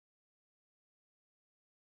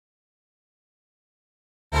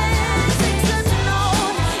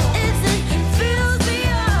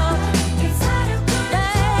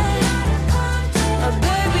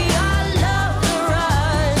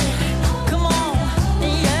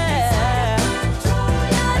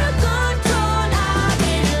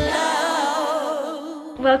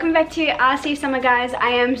Welcome back to RC Summer, guys. I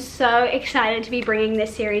am so excited to be bringing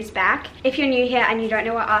this series back. If you're new here and you don't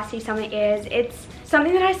know what RC Summer is, it's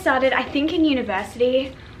something that I started, I think, in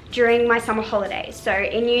university during my summer holidays. So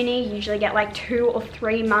in uni, you usually get like 2 or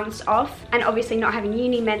 3 months off, and obviously not having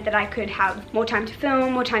uni meant that I could have more time to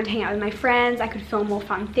film, more time to hang out with my friends, I could film more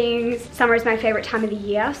fun things. Summer is my favorite time of the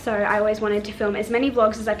year, so I always wanted to film as many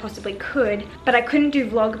vlogs as I possibly could, but I couldn't do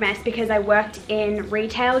Vlogmas because I worked in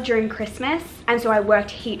retail during Christmas, and so I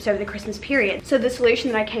worked heaps over the Christmas period. So the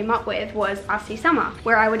solution that I came up with was RC Summer,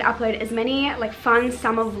 where I would upload as many like fun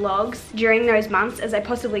summer vlogs during those months as I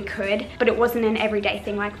possibly could, but it wasn't an everyday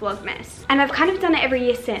thing like Vlogmas. And I've kind of done it every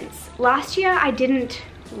year since. Last year I didn't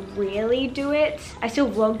really do it. I still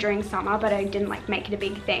vlog during summer, but I didn't like make it a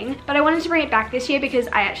big thing. But I wanted to bring it back this year because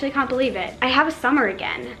I actually can't believe it. I have a summer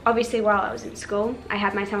again. Obviously while I was in school, I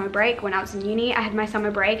had my summer break. When I was in uni, I had my summer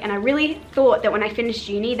break, and I really thought that when I finished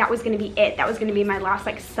uni, that was gonna be it. That was gonna be my last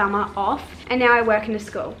like summer off. And now I work in a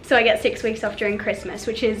school. So I get 6 weeks off during Christmas,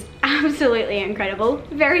 which is absolutely incredible.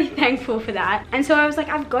 Very thankful for that. And so I was like,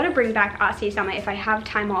 I've got to bring back RC Summer if I have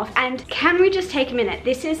time off. And can we just take a minute?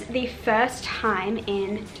 This is the first time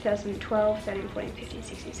in 2012, 13, 14, 15,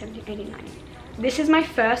 16, 17, 18, 19. This is my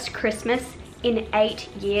first Christmas in 8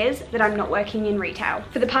 years that I'm not working in retail.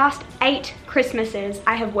 For the past 8 Christmases,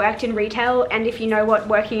 I have worked in retail, and if you know what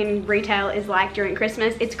working in retail is like during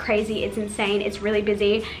Christmas, it's crazy, it's insane, it's really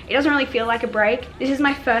busy. It doesn't really feel like a break. This is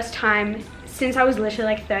my first time since I was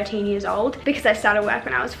literally like 13 years old, because I started work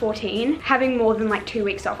when I was 14, having more than like 2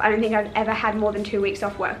 weeks off. I don't think I've ever had more than 2 weeks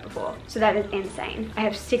off work before. So that is insane. I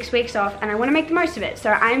have 6 weeks off and I want to make the most of it.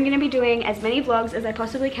 So I'm going to be doing as many vlogs as I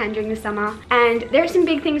possibly can during the summer. And there are some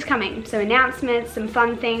big things coming. So announcements, some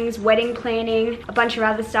fun things, wedding planning, a bunch of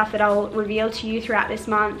other stuff that I'll reveal to you throughout this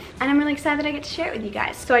month. And I'm really excited that I get to share it with you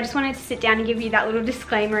guys. So I just wanted to sit down and give you that little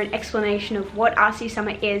disclaimer and explanation of what RC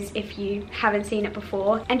Summer is if you haven't seen it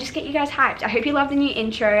before, and just get you guys hyped. I hope you love the new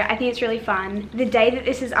intro. I think it's really fun. The day that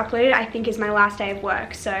this is uploaded, I think, is my last day of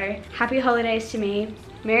work. So happy holidays to me.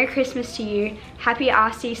 Merry Christmas to you. Happy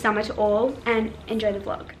RC Summer to all, and enjoy the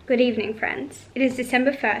vlog. Good evening, friends. It is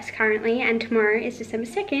December 1st currently, and tomorrow is December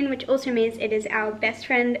 2nd, which also means it is our best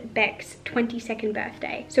friend Beck's 22nd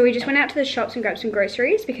birthday. So we just went out to the shops and grabbed some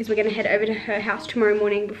groceries because we're gonna head over to her house tomorrow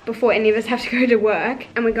morning before any of us have to go to work,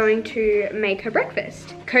 and we're going to make her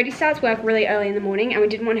breakfast. Cody starts work really early in the morning, and we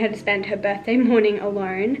didn't want her to spend her birthday morning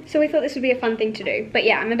alone, so we thought this would be a fun thing to do. But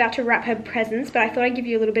yeah, I'm about to wrap her presents, but I thought I'd give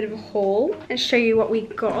you a little bit of a haul and show you what we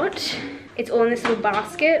got. It's all in this little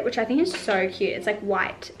basket, which I think is so cute. It's like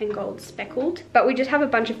white and gold speckled. But we just have a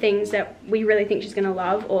bunch of things that we really think she's gonna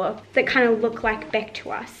love, or that kind of look like Beck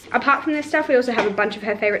to us. Apart from this stuff, we also have a bunch of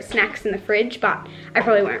her favorite snacks in the fridge, but I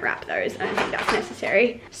probably won't wrap those. I don't think that's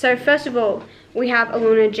necessary. So first of all, we have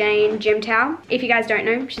Aluna Jane gym towel. If you guys don't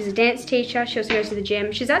know, she's a dance teacher. She also goes to the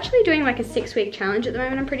gym. She's actually doing like a 6-week challenge at the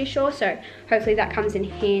moment, I'm pretty sure. So hopefully that comes in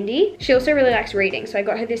handy. She also really likes reading. So I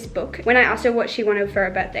got her this book. When I asked her what she wanted for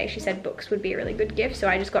her birthday, she said books would be a really good gift. So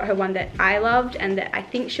I just got her one that I loved and that I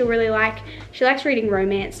think she'll really like. She likes reading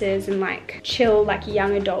romances and like chill, like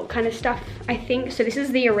young adult kind of stuff, I think. So this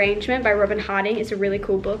is The Arrangement by Robin Harding. It's a really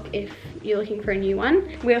cool book if you're looking for a new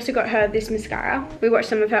one. We also got her this mascara. We watched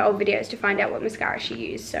some of her old videos to find out what mascara she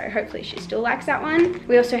used, so hopefully she still likes that one.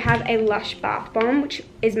 We also have a Lush bath bomb, which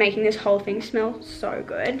is making this whole thing smell so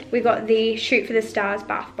good. We got the Shoot for the Stars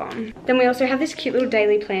bath bomb. Then we also have this cute little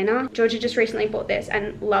daily planner. Georgia just recently bought this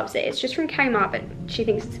and loves it. It's just from Kmart, but she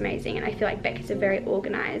thinks it's amazing, and I feel like Beck is a very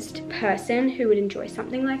organized person who would enjoy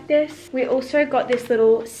something like this. We also got this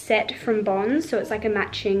little set from Bonds, so it's like a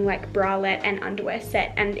matching like bralette and underwear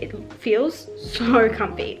set, and it feels so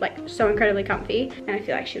comfy, like so incredibly comfy, and I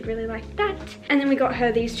feel like she would really like that. And then we got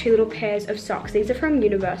her these 2 little pairs of socks. These are from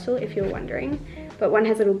Universal, if you're wondering, but one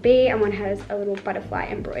has a little bee and one has a little butterfly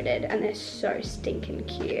embroidered, and they're so stinking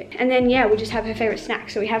cute. And then yeah, we just have her favorite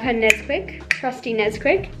snacks. So we have her Nesquik, trusty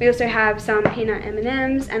Nesquik. We also have some peanut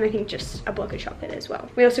M&Ms, and I think just a block of chocolate as well.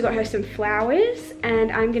 We also got her some flowers,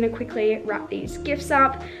 and I'm gonna quickly wrap these gifts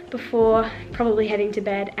up before probably heading to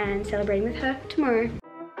bed and celebrating with her tomorrow.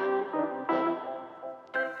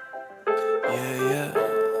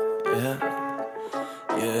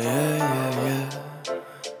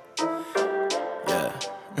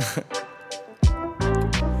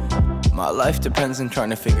 My life depends on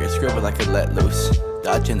trying to figure scribble I could let loose,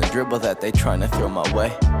 dodging the dribble that they trying to throw my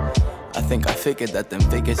way. I think I figured that them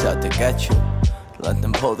figures out to get you. Let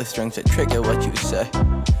them pull the strings that trigger what you say.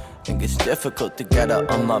 Think it's difficult to get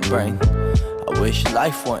out on my brain. I wish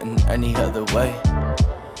life went any other way,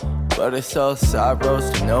 but it's all side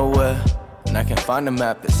roads to nowhere, and I can find a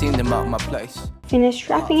map that seen them out my place. finished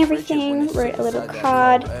wrapping everything, wrote a little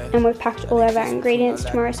card, and we've packed all of our ingredients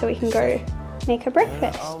tomorrow so we can go make her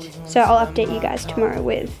breakfast. So I'll update you guys tomorrow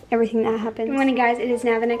with everything that happens. Good morning guys, it is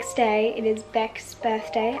now the next day. It is Beck's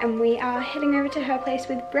birthday and we are heading over to her place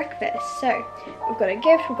with breakfast. So we've got a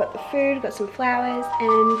gift, we've got the food, we've got some flowers,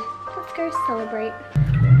 and let's go celebrate.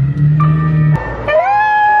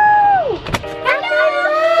 Hello! Hello!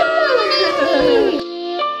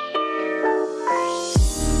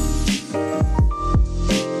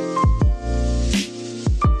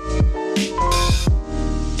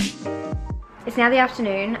 It's now the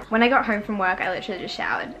afternoon. When I got home from work, I literally just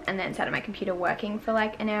showered and then sat at my computer working for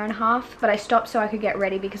like an hour and a half. But I stopped so I could get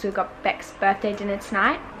ready because we've got Beck's birthday dinner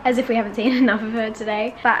tonight. As if we haven't seen enough of her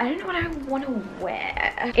today. But I don't know what I want to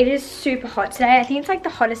wear. It is super hot today. I think it's like the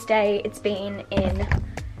hottest day it's been in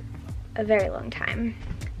a very long time.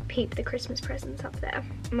 Peep the Christmas presents up there.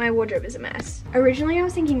 My wardrobe is a mess. Originally I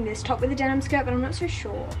was thinking this top with a denim skirt, but I'm not so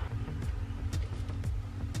sure.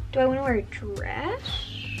 Do I want to wear a dress?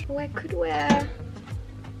 Oh, I could wear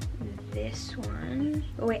this one,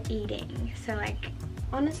 but we're eating, so like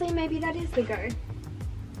honestly maybe that is the go. I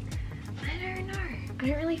don't know. I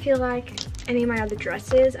don't really feel like any of my other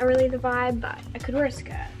dresses are really the vibe, but I could wear a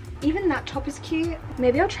skirt. Even that top is cute.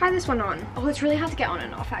 Maybe I'll try this one on. Oh, it's really hard to get on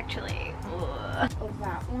and off actually. Ugh. Oh,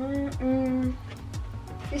 that one.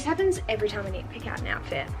 This happens every time I need to pick out an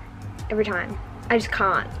outfit. Every time. I just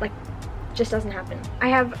can't. Like, just doesn't happen.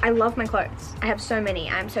 I love my clothes. I have so many.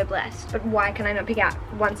 I'm so blessed. But why can I not pick out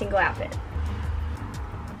one single outfit?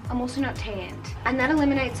 I'm also not tanned. And that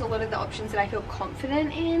eliminates a lot of the options that I feel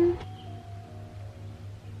confident in.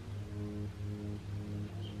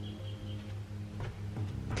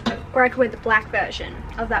 Or I could wear the black version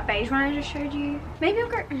of that beige one I just showed you. Maybe I'll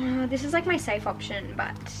go, this is like my safe option,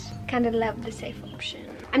 but kind of love the safe option.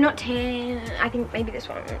 I'm not tan. I think maybe this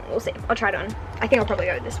one, we'll see. I'll try it on. I think I'll probably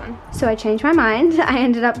go with this one. So I changed my mind. I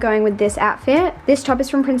ended up going with this outfit. This top is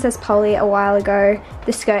from Princess Polly a while ago.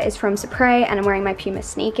 The skirt is from Supre and I'm wearing my Puma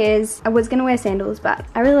sneakers. I was gonna wear sandals, but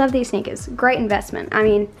I really love these sneakers. Great investment. I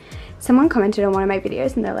mean, someone commented on one of my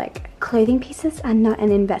videos and they're like, clothing pieces are not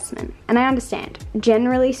an investment. And I understand.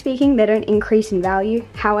 Generally speaking, they don't increase in value.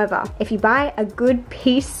 However, if you buy a good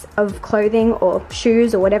piece of clothing or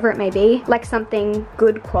shoes or whatever it may be, like something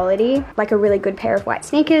good quality, like a really good pair of white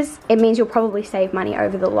sneakers, it means you'll probably save money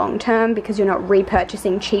over the long term because you're not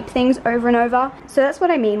repurchasing cheap things over and over. So that's what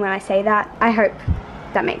I mean when I say that. I hope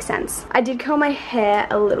that makes sense. I did curl my hair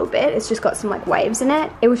a little bit. It's just got some like waves in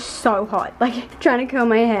it. It was so hot. Like trying to curl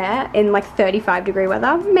my hair in like 35-degree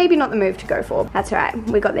weather, maybe not the move to go for. That's all right,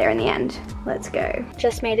 we got there in the end. Let's go.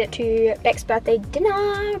 Just made it to Beck's birthday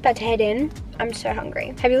dinner. About to head in. I'm so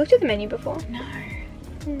hungry. Have you looked at the menu before? No.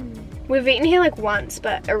 We've eaten here like once,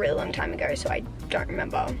 but a really long time ago, so I don't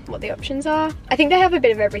remember what the options are. I think they have a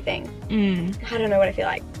bit of everything. I don't know what I feel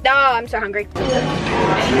like. Oh, I'm so hungry.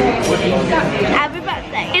 Happy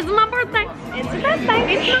birthday. It's my birthday. It's a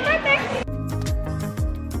birthday. It's my birthday.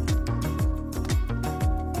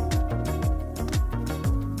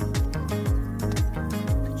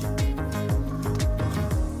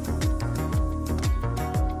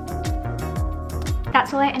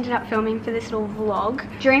 That's all I ended up filming for this little vlog.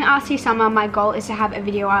 During RC Summer, my goal is to have a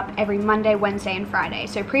video up every Monday, Wednesday, and Friday.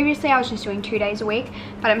 So previously I was just doing 2 days a week,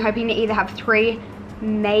 but I'm hoping to either have 3,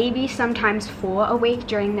 maybe sometimes 4 a week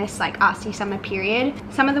during this like RC Summer period.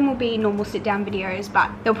 Some of them will be normal sit down videos, but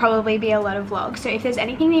there'll probably be a lot of vlogs. So if there's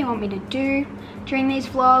anything that you want me to do during these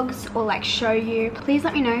vlogs or like show you, please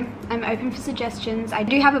let me know. I'm open for suggestions. I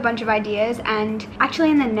do have a bunch of ideas, and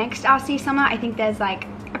actually in the next RC Summer, I think there's like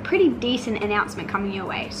a pretty decent announcement coming your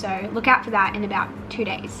way, so look out for that in about 2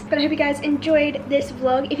 days. But I hope you guys enjoyed this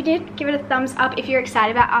vlog. If you did, give it a thumbs up. If you're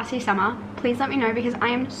excited about RC Summer, please let me know because I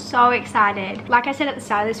am so excited. Like I said at the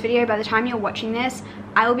start of this video, by the time you're watching this,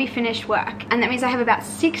 I will be finished work, and that means I have about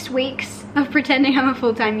 6 weeks of pretending I'm a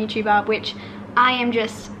full-time YouTuber, which I am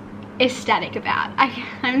just ecstatic about.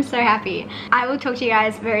 I'm so happy. I will talk to you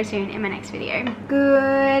guys very soon in my next video.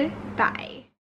 Goodbye.